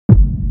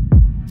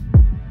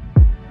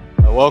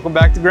Well, welcome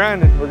back to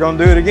grinding. We're gonna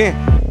do it again.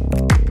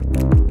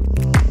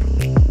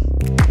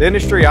 The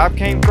industry I've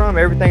came from,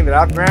 everything that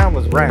I've ground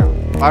was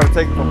round. I would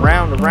take it from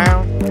round to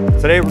round.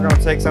 Today we're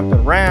gonna take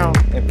something round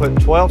and put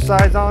 12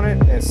 sides on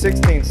it and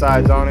 16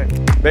 sides on it.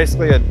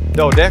 Basically a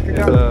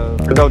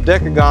dodecagon. A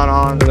dodecagon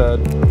on the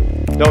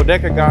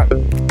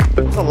dodecagon.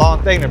 It's a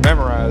long thing to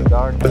memorize,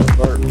 dog.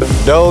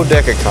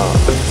 Dodecagon.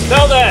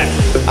 Spell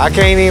that! I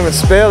can't even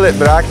spell it,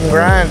 but I can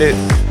grind it.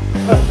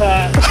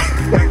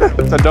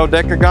 The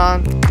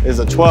dodecagon is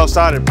a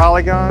 12-sided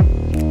polygon,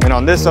 and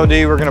on this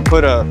OD we're gonna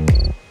put a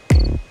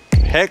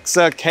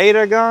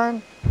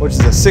hexacadagon, which is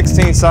a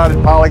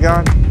 16-sided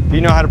polygon. If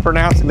you know how to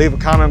pronounce it, leave a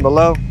comment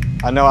below.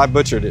 I know I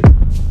butchered it.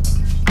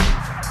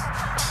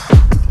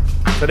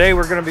 Today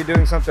we're gonna be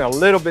doing something a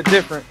little bit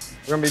different.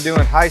 We're gonna be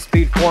doing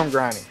high-speed form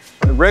grinding.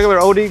 In regular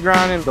OD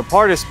grinding, the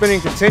part is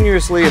spinning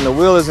continuously and the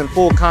wheel is in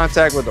full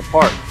contact with the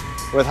part.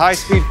 With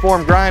high-speed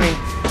form grinding,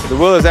 the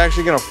wheel is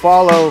actually gonna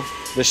follow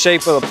the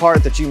shape of the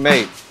part that you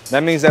made.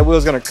 That means that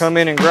wheel's gonna come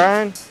in and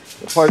grind.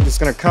 The part that's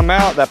gonna come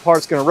out, that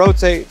part's gonna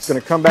rotate, it's gonna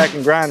come back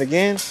and grind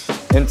again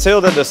until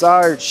the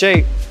desired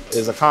shape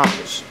is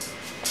accomplished.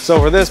 So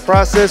for this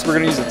process, we're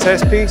gonna use a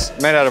test piece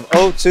made out of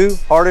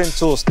O2 Hardened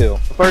Tool Steel.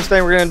 The first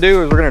thing we're gonna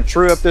do is we're gonna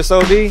true up this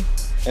OD,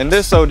 and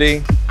this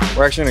OD,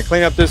 we're actually gonna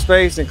clean up this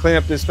face and clean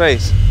up this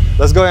face.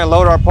 Let's go ahead and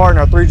load our part in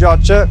our 3-jaw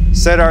chuck,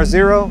 set our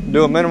 0,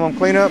 do a minimum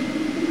cleanup,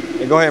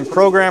 and go ahead and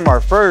program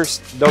our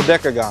first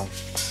dodecagon.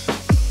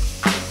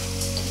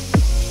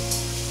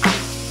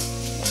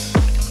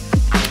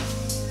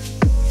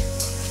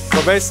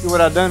 So basically what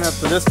I've done up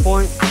to this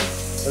point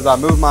is I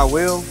moved my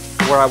wheel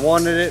where I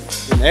wanted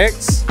it in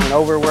X and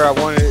over where I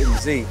wanted it in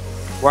Z.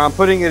 Where I'm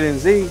putting it in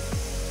Z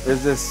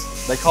is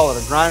this, they call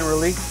it a grind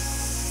relief.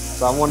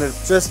 So I want it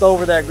just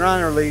over that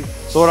grind relief.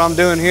 So what I'm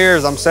doing here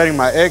is I'm setting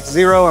my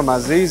X0 and my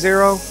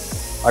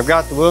Z0. I've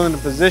got the wheel into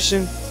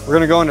position. We're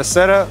gonna go into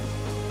setup.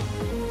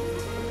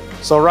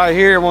 So right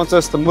here, it wants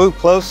us to move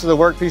close to the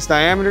workpiece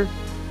diameter.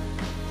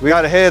 We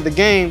got ahead of the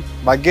game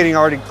by getting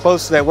already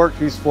close to that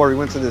workpiece before we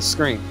went to this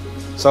screen.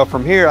 So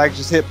from here, I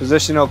just hit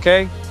position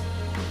OK.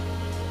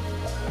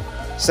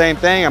 Same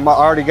thing, I've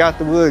already got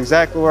the wheel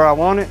exactly where I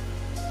want it.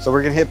 So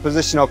we're gonna hit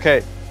position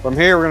OK. From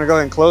here, we're gonna go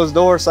ahead and close the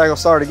door, cycle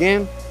start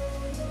again.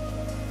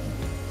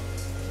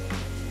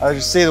 As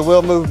you see the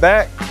wheel move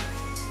back,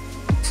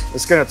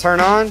 it's gonna turn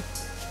on.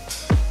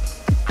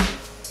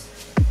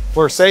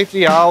 For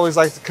safety, I always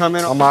like to come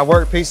in on my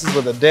workpieces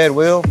with a dead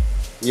wheel.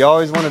 You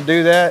always wanna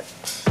do that.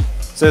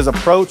 It says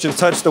approach and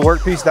touch the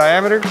workpiece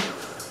diameter.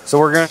 So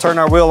we're gonna turn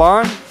our wheel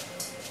on.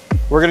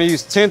 We're gonna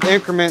use 10th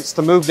increments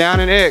to move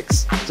down in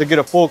X to get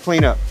a full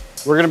cleanup.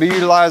 We're gonna be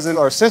utilizing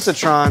our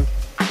sensitron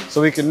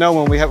so we can know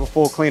when we have a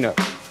full cleanup.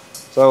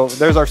 So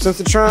there's our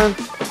sensitron.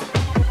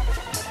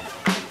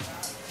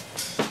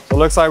 So it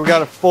looks like we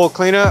got a full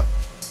cleanup.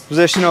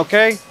 Position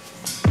OK.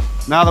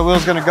 Now the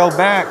wheel's gonna go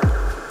back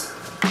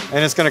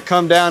and it's gonna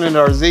come down into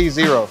our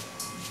Z0.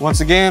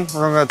 Once again,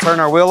 we're gonna turn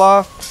our wheel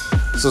off.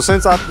 So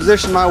since I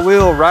positioned my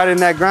wheel right in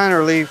that grind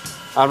relief,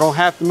 I don't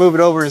have to move it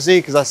over to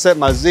Z because I set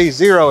my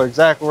Z0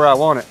 exactly where I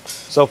want it.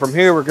 So from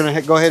here, we're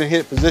gonna go ahead and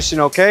hit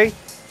position OK.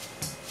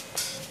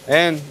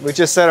 And we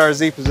just set our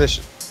Z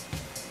position.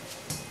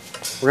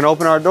 We're gonna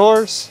open our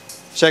doors,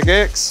 check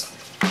X,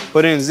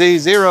 put in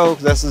Z0,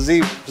 because that's the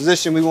Z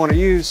position we wanna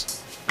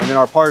use, and then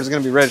our part is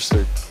gonna be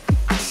registered.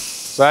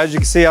 So as you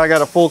can see, I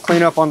got a full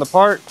cleanup on the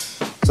part.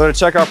 So to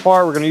check our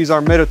part, we're gonna use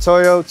our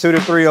Mitutoyo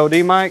 2-3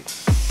 OD mic.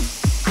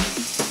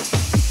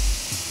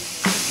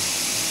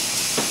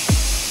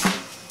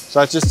 So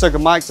I just took a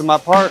mic to my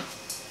part.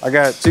 I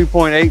got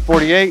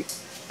 2.848.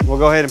 We'll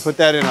go ahead and put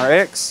that in our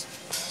X,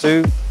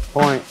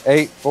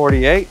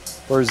 2.848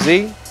 for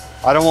Z.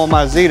 I don't want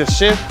my Z to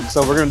shift,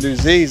 so we're gonna do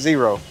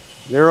Z0,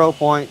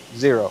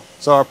 0.0.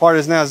 So our part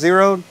is now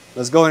zeroed.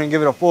 Let's go ahead and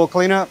give it a full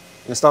cleanup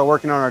and start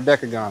working on our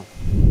decagon.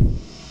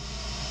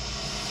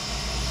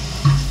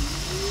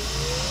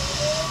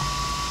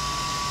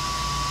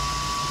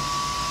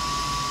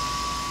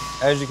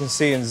 As you can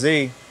see in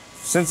Z,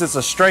 since it's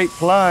a straight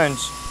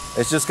plunge,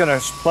 it's just gonna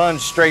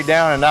plunge straight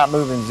down and not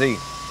move in Z.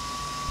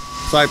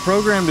 So I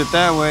programmed it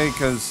that way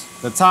because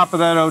the top of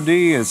that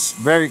OD is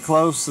very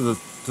close to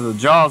the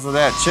jaws of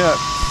that chuck.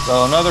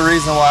 So another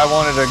reason why I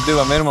wanted to do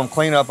a minimum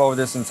cleanup over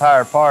this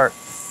entire part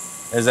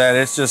is that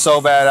it's just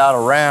so bad out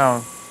of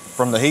round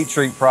from the heat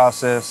treat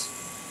process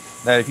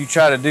that if you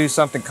try to do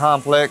something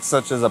complex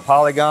such as a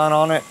polygon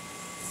on it,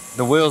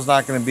 the wheel's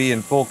not gonna be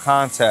in full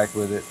contact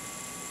with it.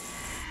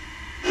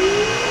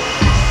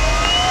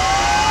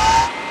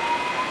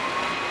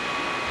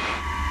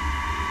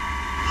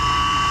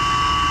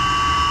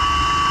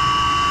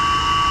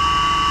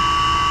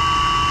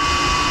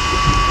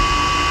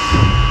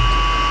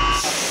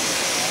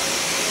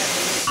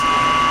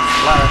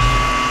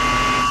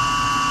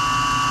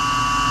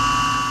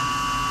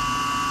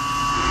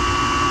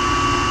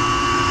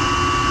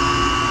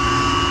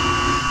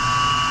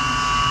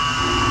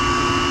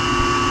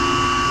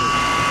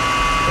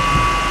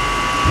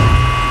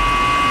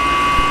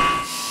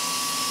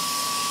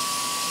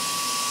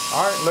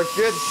 All right, looks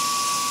good.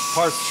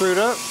 Parts trued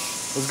up.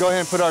 Let's go ahead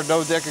and put our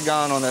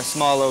dodecagon on that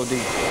small OD.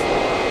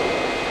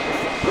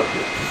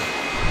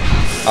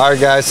 All right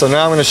guys, so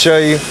now I'm gonna show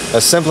you a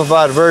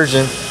simplified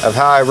version of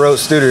how I wrote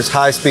Studer's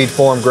high-speed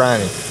form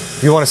grinding.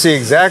 If you wanna see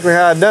exactly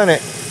how I done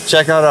it,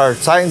 check out our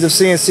Titans of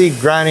CNC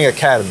Grinding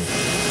Academy.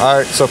 All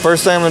right, so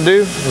first thing I'm gonna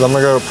do is I'm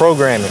gonna go to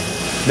programming.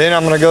 Then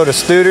I'm gonna go to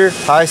Studer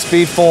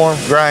high-speed form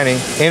grinding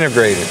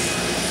integrated.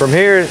 From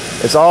here,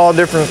 it's all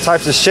different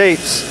types of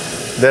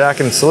shapes that I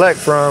can select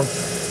from.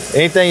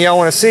 Anything y'all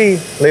wanna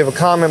see, leave a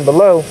comment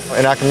below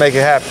and I can make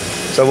it happen.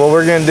 So what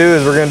we're gonna do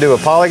is we're gonna do a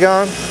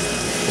polygon.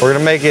 We're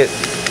gonna make it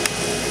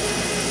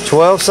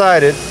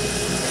 12-sided.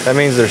 That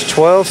means there's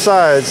 12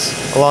 sides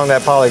along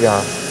that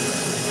polygon.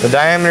 The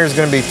diameter is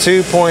gonna be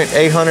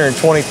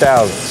 2.820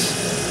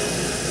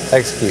 thousandths.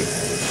 Execute.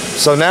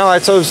 So now I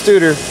told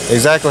Studer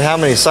exactly how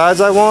many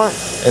sides I want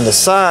and the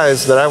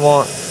size that I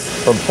want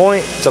from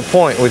point to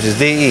point, which is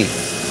DE.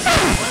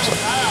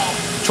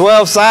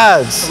 12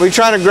 sides. We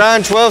trying to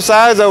grind 12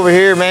 sides over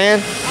here,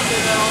 man.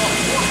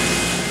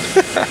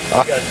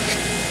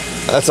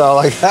 That's all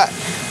I got.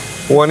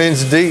 1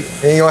 inch deep.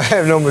 Ain't gonna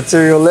have no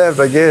material left,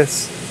 I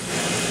guess.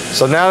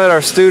 So now that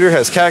our Studer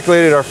has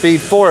calculated our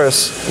feed for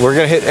us, we're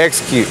gonna hit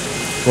execute.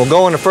 We'll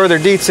go into further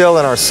detail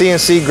in our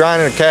CNC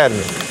Grinding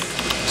Academy.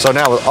 So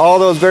now with all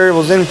those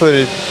variables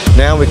inputted,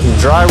 now we can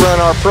dry run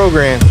our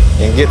program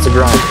and get to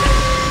grinding.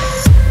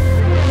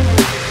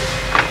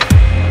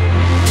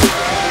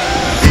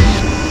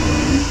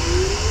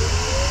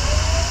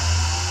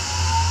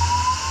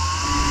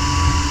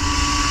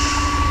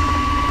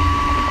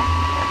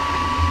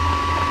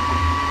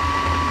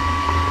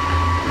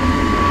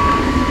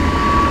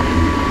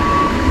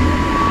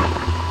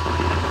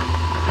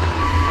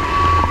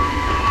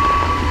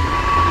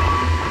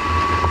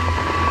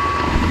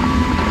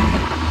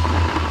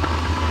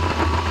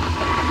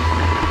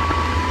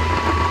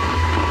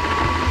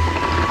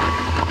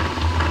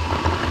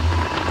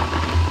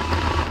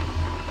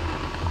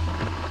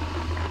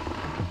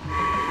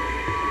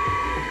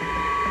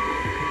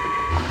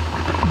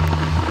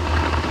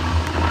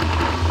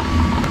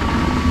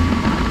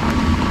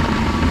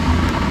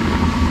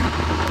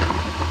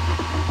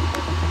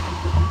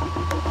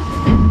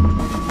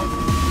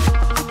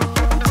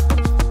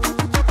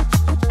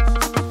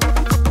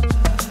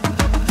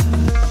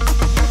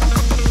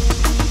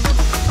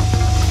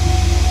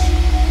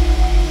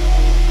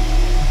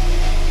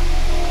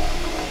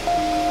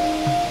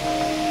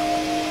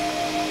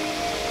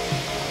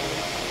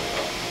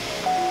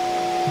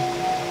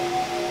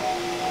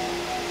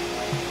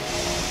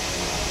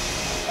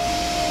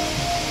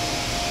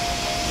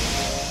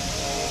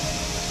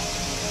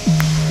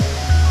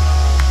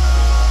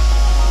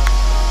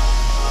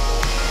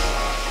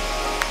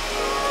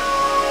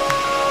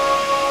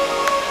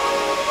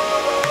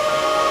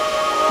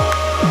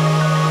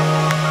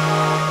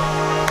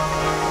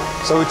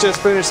 So we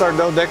just finished our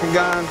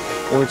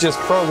dodecagon and we just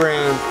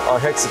programmed our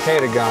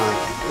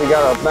hexacatagon. We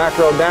got our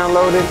macro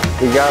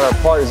downloaded, we got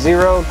our part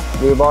zeroed,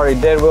 we've already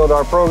dead wheeled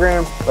our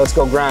program. Let's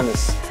go grind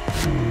this.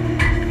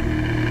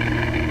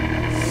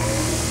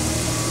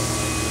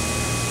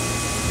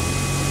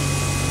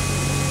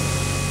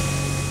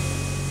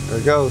 There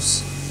it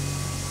goes.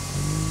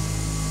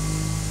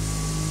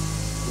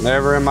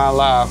 Never in my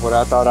life would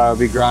I thought I would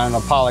be grinding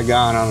a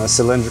polygon on a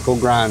cylindrical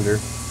grinder.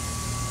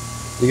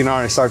 You can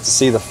already start to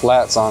see the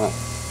flats on it.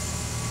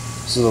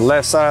 So the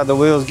left side of the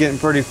wheel is getting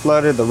pretty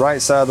flooded, the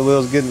right side of the wheel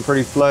is getting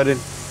pretty flooded,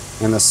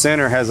 and the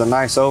center has a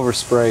nice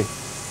overspray.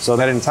 So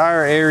that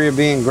entire area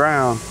being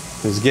ground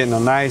is getting a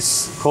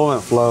nice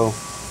coolant flow,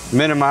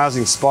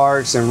 minimizing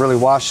sparks and really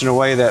washing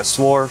away that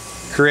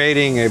swarf,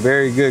 creating a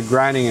very good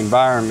grinding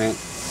environment.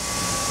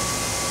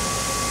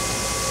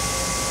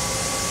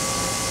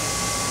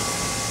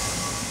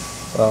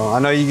 So I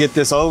know you get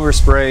this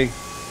overspray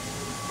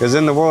because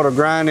in the world of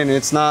grinding,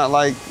 it's not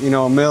like, you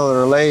know, a mill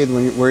or a lathe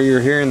where you're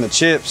hearing the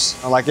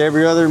chips. Like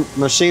every other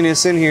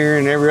machinist in here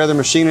and every other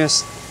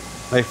machinist,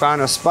 they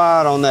find a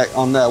spot on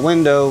that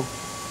window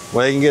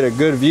where they can get a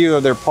good view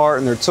of their part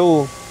and their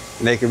tool,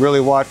 and they can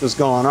really watch what's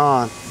going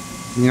on.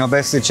 You know,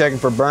 basically checking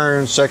for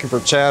burns, checking for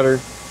chatter.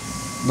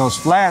 Those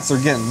flats are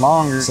getting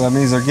longer, so that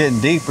means they're getting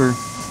deeper.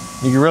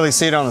 You can really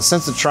see it on the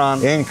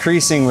Sensitron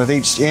increasing with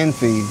each end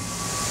feed.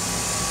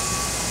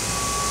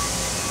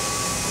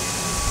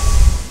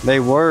 They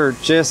were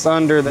just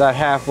under that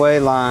halfway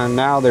line.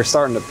 Now they're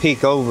starting to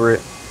peak over it.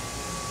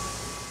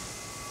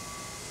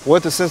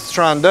 What the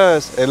Sensitron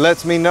does, it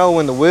lets me know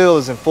when the wheel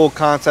is in full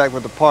contact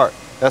with the part.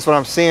 That's what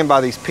I'm seeing by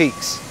these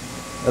peaks.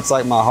 That's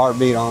like my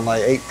heartbeat on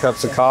like 8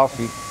 cups of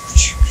coffee.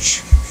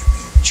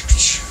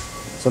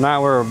 So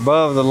now we're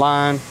above the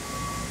line,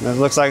 and it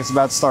looks like it's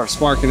about to start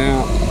sparking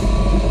out.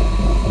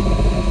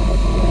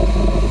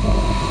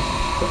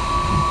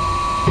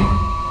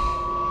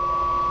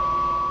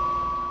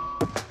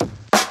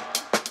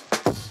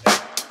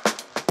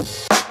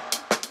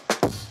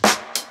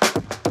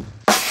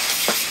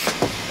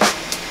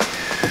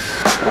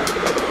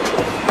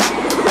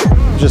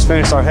 Just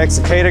finished our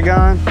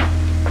hexacatagon.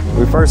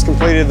 We first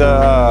completed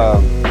the,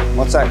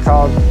 what's that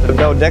called? The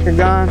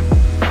dodecagon.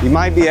 You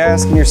might be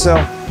asking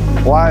yourself,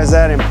 why is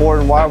that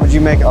important? Why would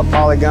you make a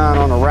polygon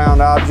on a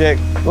round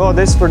object? Well,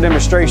 this is for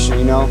demonstration,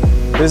 you know.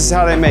 This is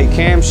how they make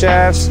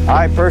camshafts.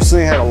 I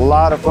personally had a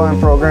lot of fun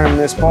programming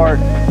this part.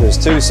 There's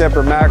 2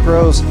 separate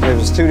macros.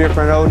 There's 2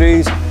 different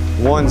ODs,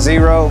 1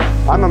 0.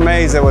 I'm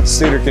amazed at what the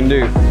Studer can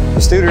do. The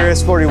Studer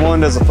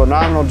S41 does a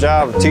phenomenal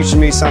job of teaching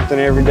me something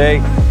every day.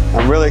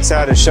 I'm really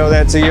excited to show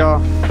that to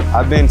y'all.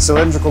 I've been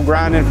cylindrical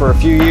grinding for a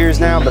few years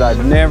now, but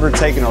I've never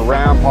taken a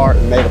round part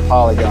and made a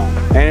polygon.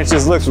 And it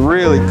just looks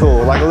really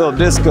cool, like a little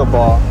disco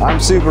ball. I'm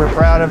super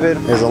proud of it.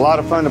 It was a lot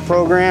of fun to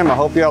program. I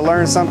hope y'all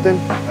learned something.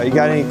 You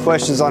got any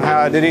questions on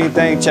how I did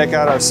anything, check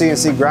out our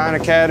CNC Grind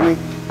Academy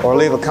or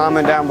leave a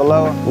comment down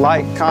below.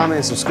 Like, comment,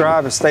 and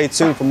subscribe, and stay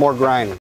tuned for more grinding.